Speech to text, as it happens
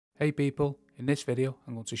Hey people, in this video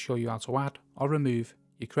I'm going to show you how to add or remove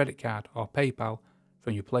your credit card or PayPal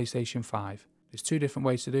from your PlayStation 5. There's two different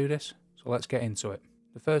ways to do this, so let's get into it.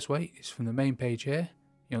 The first way is from the main page here.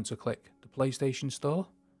 You want to click the PlayStation Store,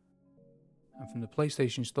 and from the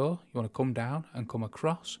PlayStation Store you want to come down and come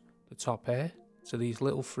across the top here to these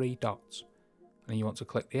little three dots, and then you want to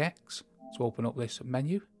click the X to open up this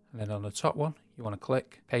menu, and then on the top one you want to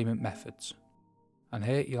click Payment Methods, and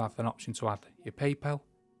here you'll have an option to add your PayPal,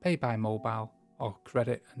 Pay by Mobile or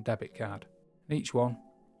credit and debit card, and each one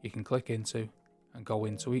you can click into and go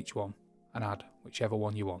into each one and add whichever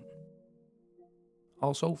one you want.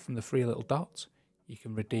 Also, from the three little dots you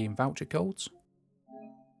can redeem voucher codes,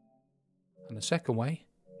 and the second way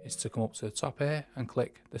is to come up to the top here and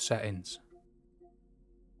click the settings,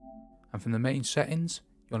 and from the main settings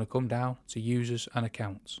you want to come down to users and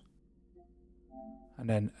accounts, and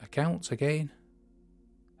then accounts again,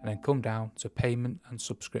 and then come down to payment and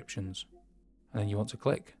subscriptions, and then you want to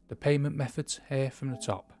click the payment methods here from the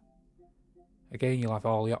top. Again, you'll have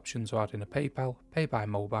all the options to add in a PayPal, Pay by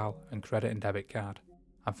Mobile and credit and debit card,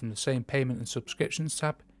 and from the same payment and subscriptions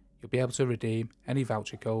tab you'll be able to redeem any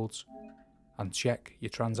voucher codes and check your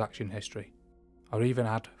transaction history, or even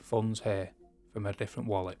add funds here from a different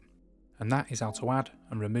wallet. And that is how to add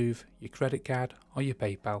and remove your credit card or your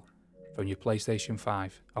PayPal from your PlayStation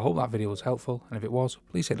 5. I hope that video was helpful, and if it was,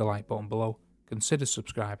 please hit the like button below, consider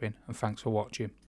subscribing, and thanks for watching.